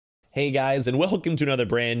Hey guys, and welcome to another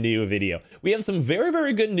brand new video. We have some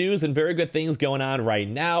very good news and very good things going on right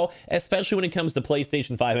now, especially when it comes to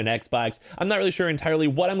PlayStation 5 and Xbox. I'm not really sure entirely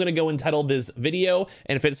what I'm going to go and title this video,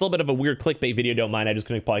 and if it's a little bit of a weird clickbait video, don't mind, I'm just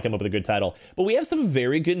going to probably come up with a good title. But we have some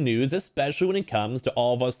very good news, especially when it comes to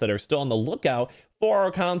all of us that are still on the lookout for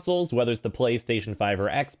our consoles, whether it's the PlayStation 5 or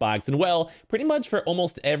Xbox, and well, pretty much for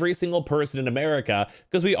almost every single person in America,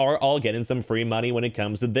 because we are all getting some free money when it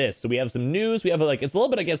comes to this. So we have some news, we have it's a little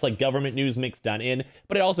bit, I guess, like government news mixed on in,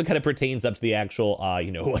 but it also kind of pertains up to the actual, I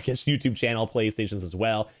guess YouTube channel, PlayStations as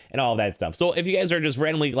well, and all of that stuff. So if you guys are just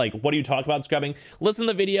randomly like, what do you talk about scrubbing? Listen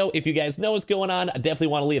to the video. If you guys know what's going on, I definitely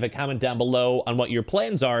want to leave a comment down below on what your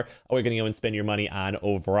plans are, or you're going to go and spend your money on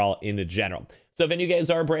overall in general. So if any of you guys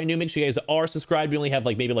are brand new, make sure you guys are subscribed. We only have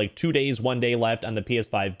maybe 2 days, 1 day left on the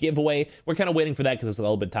PS5 giveaway. We're kind of waiting for that because it's a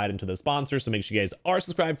little bit tied into the sponsor. So make sure you guys are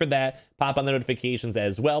subscribed for that. Pop on the notifications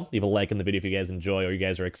as well. Leave a like in the video if you guys enjoy or you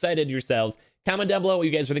guys are excited yourselves. Comment down below what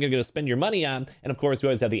you guys are thinking of going to spend your money on. And of course, we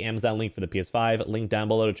always have the Amazon link for the PS5. Link down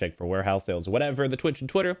below to check for warehouse sales or whatever. The Twitch and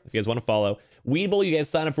Twitter if you guys want to follow. Weeble, you guys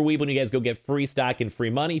sign up for Weeble and you guys go get free stock and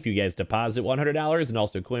free money if you guys deposit $100. And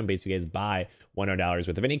also Coinbase, you guys buy $100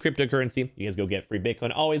 worth of any cryptocurrency. You guys go get free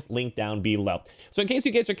Bitcoin. Always link down below. So in case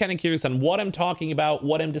you guys are kind of curious on what I'm talking about,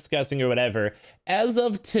 what I'm discussing or whatever, as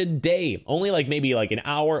of today, only maybe an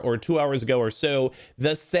hour or 2 hours ago or so,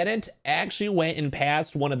 the Senate actually went and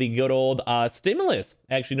passed one of the good old stimulus,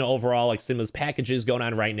 overall stimulus packages going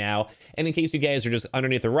on right now. And in case you guys are just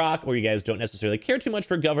underneath a rock or you guys don't necessarily care too much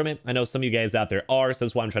for government, I know some of you guys out there are, so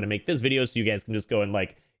that's why I'm trying to make this video so you guys can just go and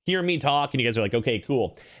hear me talk and you guys are like, okay,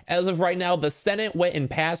 cool. As of right now, the Senate went and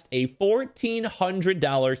passed a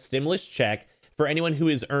 $1,400 stimulus check for anyone who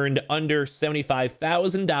has earned under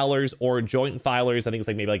 $75,000 or joint filers. I think it's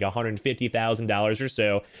maybe $150,000 or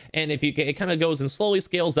so. And if it kind of goes and slowly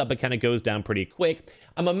scales up, it kind of goes down pretty quick.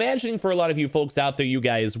 I'm imagining for a lot of you folks out there, you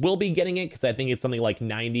guys will be getting it because I think it's something like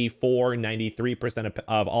 94, 93%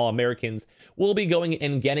 of all Americans will be going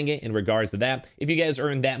and getting it in regards to that. If you guys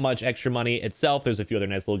earn that much extra money itself, there's a few other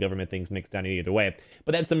nice little government things mixed down in either way.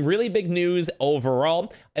 But that's some really big news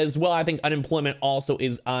overall. As well, I think unemployment also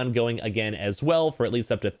is ongoing again as well for at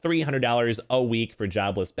least up to $300 a week for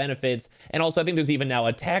jobless benefits. And also, I think there's even now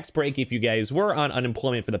a tax break if you guys were on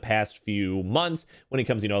unemployment for the past few months when it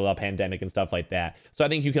comes to, the pandemic and stuff like that. So I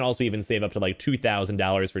think you can also even save up to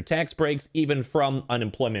 $2,000 for tax breaks, even from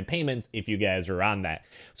unemployment payments if you guys are on that.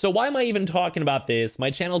 So why am I even talking about this? My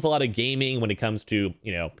channel's a lot of gaming when it comes to,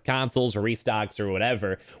 consoles or restocks or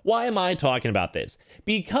whatever. Why am I talking about this?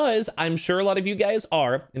 Because I'm sure a lot of you guys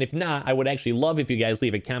are, and if not, I would actually love if you guys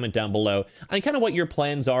leave a comment down below on kind of what your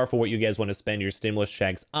plans are for what you guys want to spend your stimulus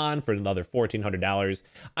checks on for another $1,400.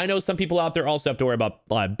 I know some people out there also have to worry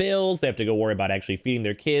about bills. They have to go worry about actually feeding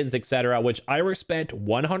their kids, etc., which I respect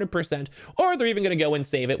 100%, or they're even going to go and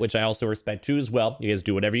save it, which I also respect too as well. You guys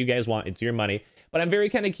do whatever you guys want. It's your money. But I'm very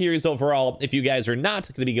kind of curious overall if you guys are not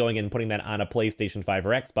going to be going and putting that on a PlayStation 5 or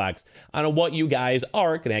Xbox on what you guys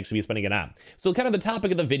are going to actually be spending it on. So kind of the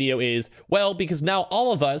topic of the video is, well, because now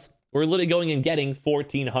all of us, we're literally going and getting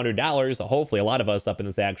 $1,400, hopefully a lot of us up in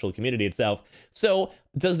this actual community itself. So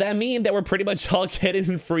does that mean that we're pretty much all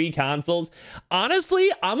getting free consoles? Honestly,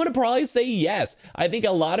 I'm going to probably say yes. I think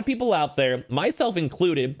a lot of people out there, myself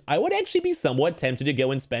included, I would actually be somewhat tempted to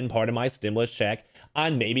go and spend part of my stimulus check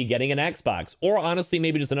on maybe getting an Xbox, or honestly,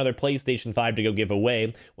 maybe just another PlayStation 5 to go give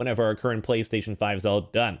away whenever our current PlayStation 5 is all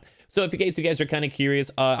done. So if you guys are kind of curious,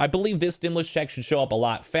 I believe this stimulus check should show up a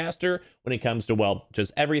lot faster when it comes to, well,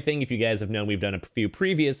 just everything. If you guys have known, we've done a few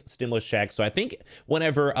previous stimulus checks. So I think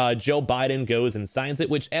whenever Joe Biden goes and signs it,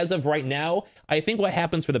 which as of right now, I think what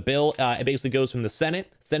happens for the bill, it basically goes from the Senate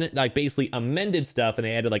basically amended stuff and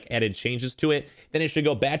they added changes to it. Then it should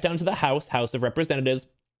go back down to the House of Representatives.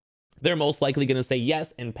 They're most likely going to say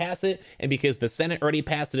yes and pass it. And because the Senate already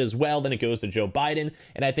passed it as well, then it goes to Joe Biden.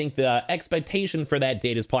 And I think the expectation for that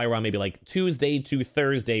date is probably around maybe Tuesday to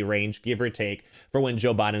Thursday range, give or take, for when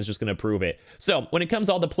Joe Biden's just going to approve it. So when it comes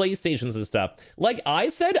to all the PlayStations and stuff, like I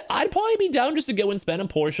said, I'd probably be down just to go and spend a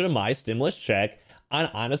portion of my stimulus check on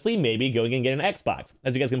honestly maybe going and get an Xbox.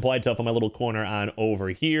 As you guys can probably tell from my little corner on over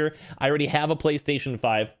here, I already have a PlayStation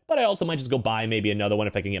 5, but I also might just go buy maybe another one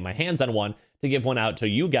if I can get my hands on one to give one out to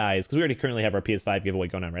you guys, because we already currently have our PS5 giveaway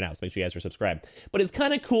going on right now, so make sure you guys are subscribed. But it's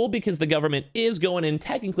kind of cool because the government is going and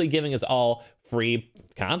technically giving us all free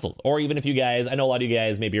consoles. Or even if you guys, I know a lot of you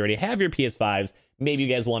guys maybe already have your PS5s, maybe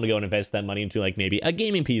you guys want to go and invest that money into maybe a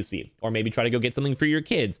gaming PC, or maybe try to go get something for your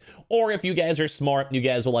kids. Or if you guys are smart, you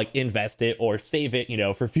guys will invest it or save it,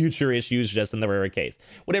 for future issues, just in the rare case.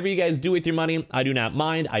 Whatever you guys do with your money, I do not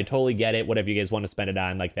mind. I totally get it. Whatever you guys want to spend it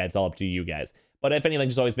on, that's all up to you guys. But if anything,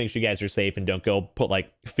 just always make sure you guys are safe and don't go put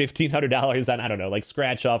like $1,500 on, I don't know, like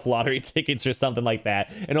scratch off lottery tickets or something like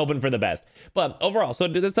that and hoping for the best. But overall, so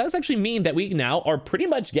this does actually mean that we now are pretty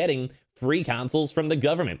much getting free consoles from the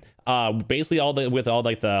government. Basically with all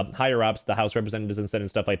like the higher ups, the House Representatives and Senate and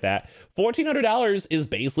stuff like that. $1,400 is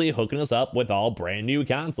basically hooking us up with all brand new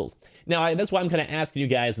consoles. Now, that's why I'm kind of asking you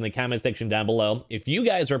guys in the comment section down below if you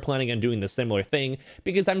guys are planning on doing the similar thing,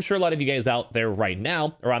 because I'm sure a lot of you guys out there right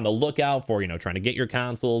now are on the lookout for, trying to get your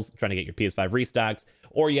consoles, trying to get your PS5 restocks,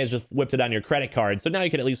 or you guys just whipped it on your credit card. So now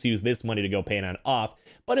you can at least use this money to go pay it on off.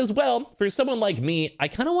 But as well, for someone like me, I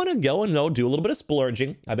kind of want to go and do a little bit of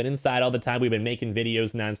splurging. I've been inside all the time. We've been making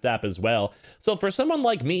videos nonstop as well. So for someone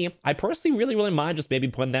like me, I personally really, really mind just maybe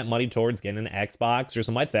putting that money towards getting an Xbox or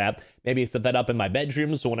something like that. Maybe set that up in my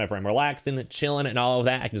bedroom so whenever I'm relaxing, chilling, and all of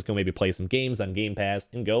that, I can just go maybe play some games on Game Pass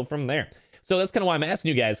and go from there. So that's kind of why I'm asking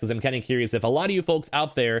you guys, because I'm kind of curious if a lot of you folks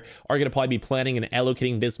out there are going to probably be planning and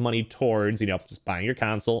allocating this money towards, just buying your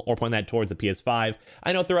console or putting that towards the PS5.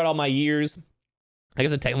 I know throughout all my years, I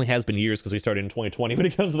guess it technically has been years because we started in 2020 when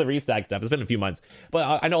it comes to the restock stuff. It's been a few months.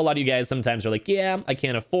 But I know a lot of you guys sometimes are like, yeah, I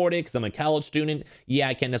can't afford it because I'm a college student. Yeah,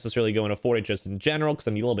 I can't necessarily go and afford it just in general because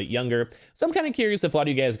I'm a little bit younger. So I'm kind of curious if a lot of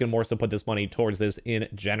you guys are going to more so put this money towards this in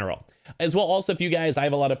general. As well, also, if you guys, I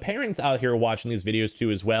have a lot of parents out here watching these videos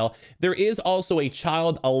too as well. There is also a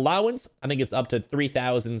child allowance. I think it's up to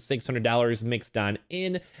 $3,600 mixed on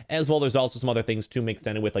in. As well, there's also some other things too mixed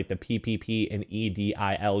in with like the PPP and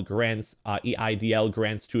EIDL grants, EIDL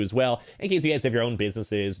grants too as well, in case you guys have your own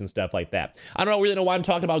businesses and stuff like that. I don't really know why I'm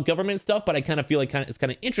talking about government stuff, but I kind of feel like it's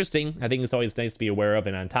kind of interesting. I think it's always nice to be aware of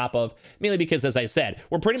and on top of, mainly because, as I said,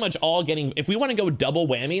 we're pretty much all getting, if we want to go double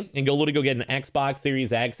whammy and go get an Xbox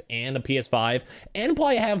Series X and a PS5 and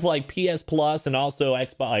probably have like PS Plus and also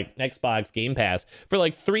Xbox Game Pass for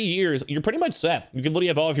like 3 years, you're pretty much set. You can literally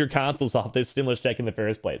have all of your consoles off this stimulus check in the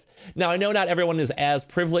first place. Now, I know not everyone is as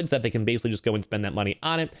privileged that they can basically just go and spend that money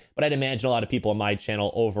on it, but I'd imagine a lot of people on my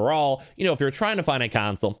channel overall, if you're trying to find a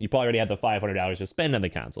console, you probably already have the $500 to spend on the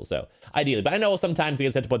console. So ideally, but I know sometimes you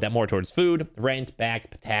guys have to put that more towards food, rent,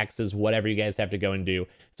 back taxes, whatever you guys have to go and do.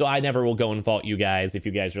 So I never will go and fault you guys if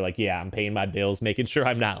you guys are like, yeah, I'm paying my bills, making sure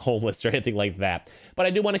I'm not homeless or anything like that. But I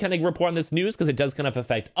do want to kind of report on this news because it does kind of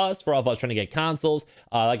affect us, for all of us trying to get consoles.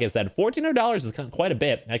 Like I said, $1,400 is kind of quite a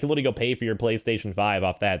bit. I can literally go pay for your PlayStation 5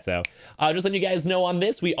 off that. So just letting you guys know on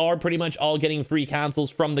this, we are pretty much all getting free consoles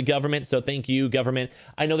from the government. So thank you, government.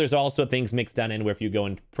 I know there's also things mixed on in where if you go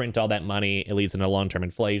and print all that money, it leads into long-term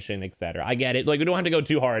inflation, etc. I get it. Like, we don't have to go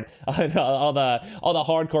too hard on all the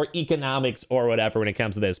hardcore economics or whatever when it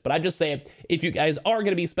comes to this. But I just say, if you guys are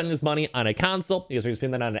going to be spending this money on a console, you guys are going to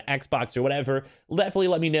spend that on an Xbox or whatever, definitely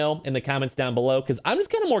let me know in the comments down below, because I'm just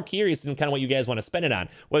kind of more curious in kind of what you guys want to spend it on.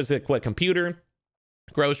 What computer?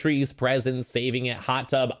 Groceries, presents, saving it, hot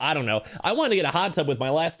tub, I don't know. I wanted to get a hot tub with my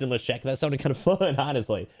last stimulus check. That sounded kind of fun,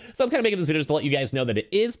 honestly. So I'm kind of making this video just to let you guys know that it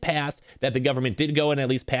is passed, that the government did go and at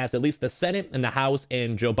least pass at least the Senate and the House,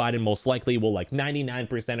 and Joe Biden most likely will, like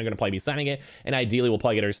 99% are going to probably be signing it, and ideally we'll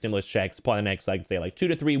probably get our stimulus checks probably the next, like, say, like 2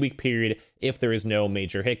 to 3 week period if there is no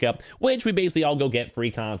major hiccup, which we basically all go get free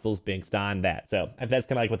consoles based on that. So if that's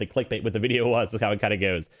kind of like what the clickbait with the video was, that's how it kind of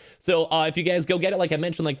goes. So if you guys go get it, like I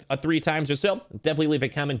mentioned, like 3 times or so, definitely leave a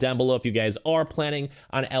comment down below if you guys are planning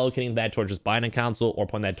on allocating that towards just buying a console or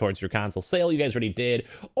putting that towards your console sale you guys already did,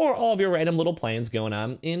 or all of your random little plans going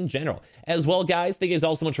on in general. As well, guys, thank you guys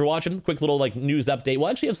all so much for watching. Quick little like news update. We'll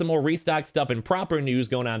actually have some more restock stuff and proper news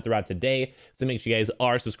going on throughout today, so make sure you guys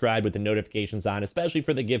are subscribed with the notifications on, especially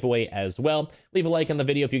for the giveaway as well. Leave a like on the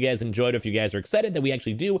video if you guys enjoyed, if you guys are excited that we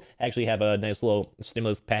actually have a nice little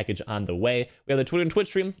stimulus package on the way. We have the Twitter and Twitch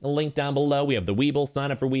stream, a link down below. We have the Weeble,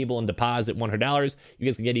 sign up for Weeble and deposit $100. You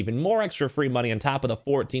guys can get even more extra free money on top of the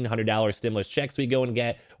 $1,400 stimulus checks we go and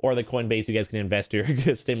get, or the Coinbase, you guys can invest your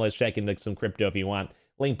stimulus check into some crypto if you want.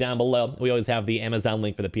 Link down below. We always have the Amazon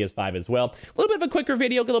link for the PS5 as well. A little bit of a quicker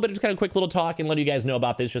video, a little bit of just kind of quick little talk and let you guys know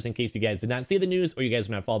about this just in case you guys did not see the news or you guys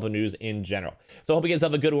do not follow the news in general. So I hope you guys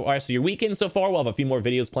have a good rest of your weekend so far. We'll have a few more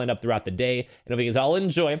videos planned up throughout the day. And hope you guys all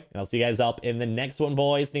enjoy. And I'll see you guys up in the next one,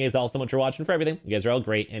 boys. Thank you guys all so much for watching, for everything. You guys are all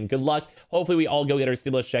great and good luck. Hopefully we all go get our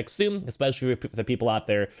stimulus checks soon, especially for the people out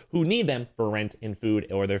there who need them for rent and food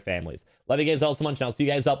or their families. Love you guys all so much, and I'll see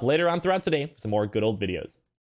you guys up later on throughout today for some more good old videos.